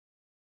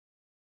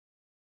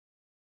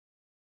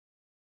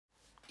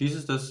Dies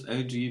ist das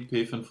LG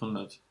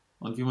P500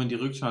 und wie man die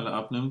Rückschale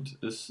abnimmt,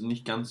 ist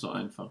nicht ganz so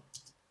einfach.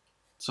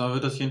 Zwar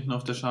wird das hier hinten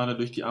auf der Schale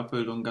durch die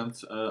Abbildung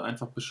ganz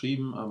einfach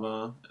beschrieben,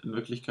 aber in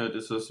Wirklichkeit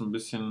ist das ein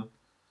bisschen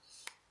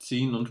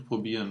ziehen und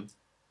probieren.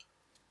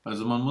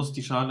 Also man muss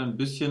die Schale ein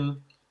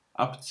bisschen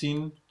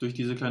abziehen durch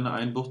diese kleine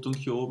Einbuchtung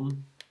hier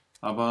oben,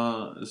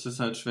 aber es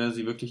ist halt schwer,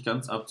 sie wirklich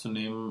ganz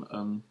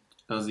abzunehmen,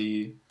 da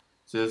sie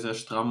sehr, sehr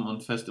stramm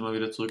und fest immer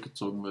wieder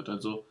zurückgezogen wird.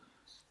 Also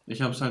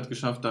ich habe es halt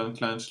geschafft, da einen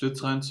kleinen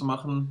Schlitz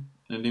reinzumachen,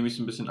 indem ich es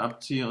ein bisschen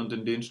abziehe und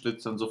in den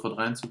Schlitz dann sofort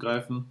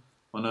reinzugreifen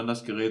und dann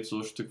das Gerät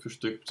so Stück für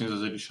Stück,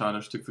 beziehungsweise die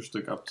Schale Stück für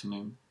Stück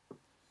abzunehmen.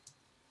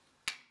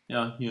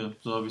 Ja, hier,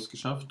 so habe ich es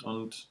geschafft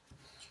und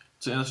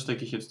zuerst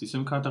stecke ich jetzt die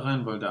SIM-Karte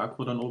rein, weil der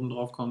Akku dann oben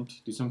drauf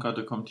kommt. Die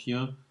SIM-Karte kommt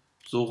hier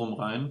so rum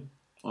rein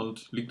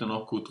und liegt dann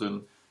auch gut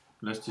drin.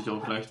 Lässt sich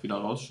auch leicht wieder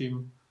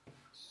rausschieben.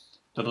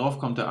 Da drauf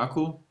kommt der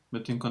Akku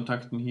mit den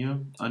Kontakten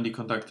hier an die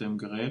Kontakte im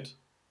Gerät.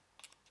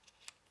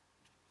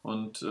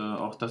 Und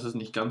auch das ist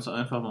nicht ganz so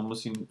einfach. Man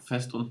muss ihn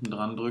fest unten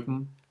dran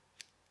drücken,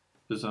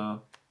 bis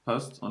er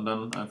passt und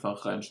dann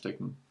einfach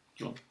reinstecken.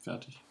 So,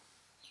 fertig.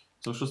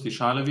 Zum Schluss die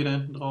Schale wieder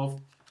hinten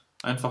drauf.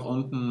 Einfach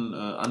unten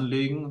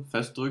anlegen,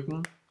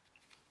 festdrücken,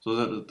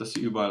 so dass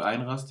sie überall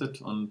einrastet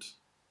und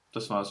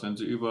das war's. Wenn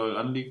sie überall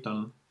anliegt,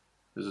 dann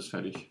ist es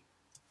fertig.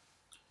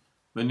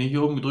 Wenn ihr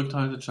hier oben gedrückt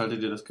haltet,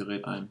 schaltet ihr das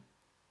Gerät ein.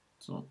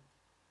 So.